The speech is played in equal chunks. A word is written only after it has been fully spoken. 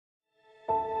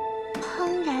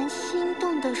怦然心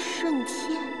动的瞬间，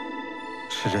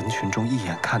是人群中一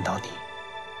眼看到你，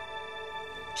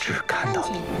只看到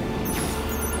你。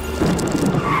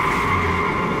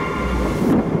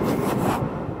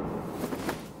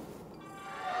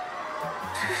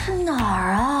这是哪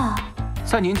儿啊？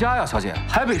在您家呀，小姐。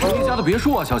海北是您家的别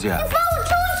墅啊，小姐。你放我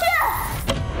出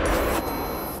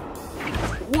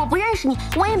去！我不认识你，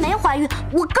我也没怀孕，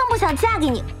我更不想嫁给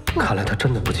你。看来他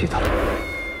真的不记得了。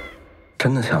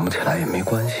真的想不起来也没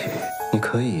关系，你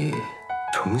可以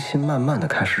重新慢慢的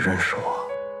开始认识我。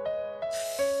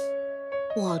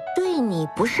我对你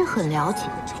不是很了解，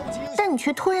但你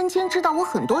却突然间知道我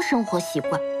很多生活习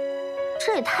惯，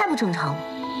这也太不正常了。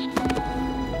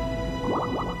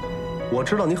我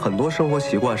知道你很多生活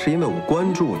习惯是因为我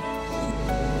关注你，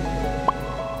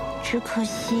只可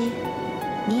惜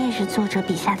你也是作者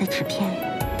笔下的纸片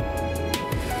人。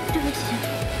对不起，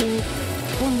我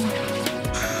不能，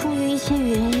出于一些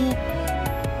原因，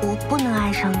我不能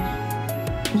爱上你，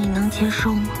你能接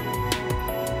受吗？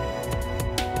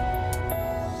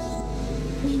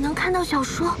你能看到小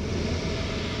说？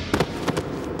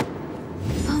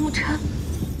方慕辰，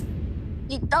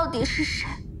你到底是谁？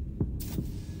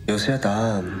有些答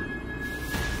案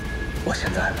我现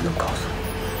在还不能告诉你。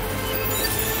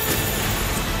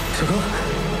小哥，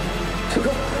小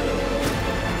哥，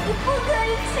你不可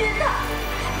以娶她，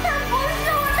她不是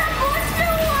我，她不是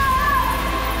我。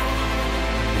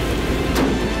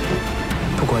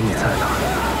不管你在哪儿，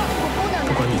不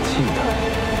管你记得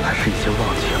还是已经忘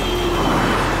记了，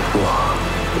我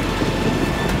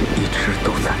一直都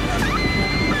在。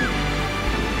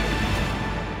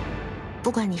不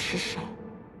管你是谁，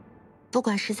不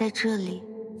管是在这里，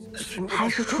还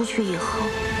是出去以后，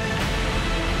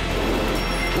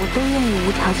我都愿意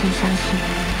无条件相信你。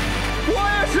我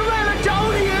也是为了找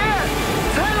你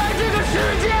才来这个世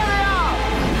界的呀！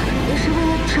也是为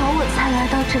了找我才来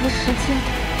到这个世界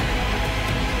的。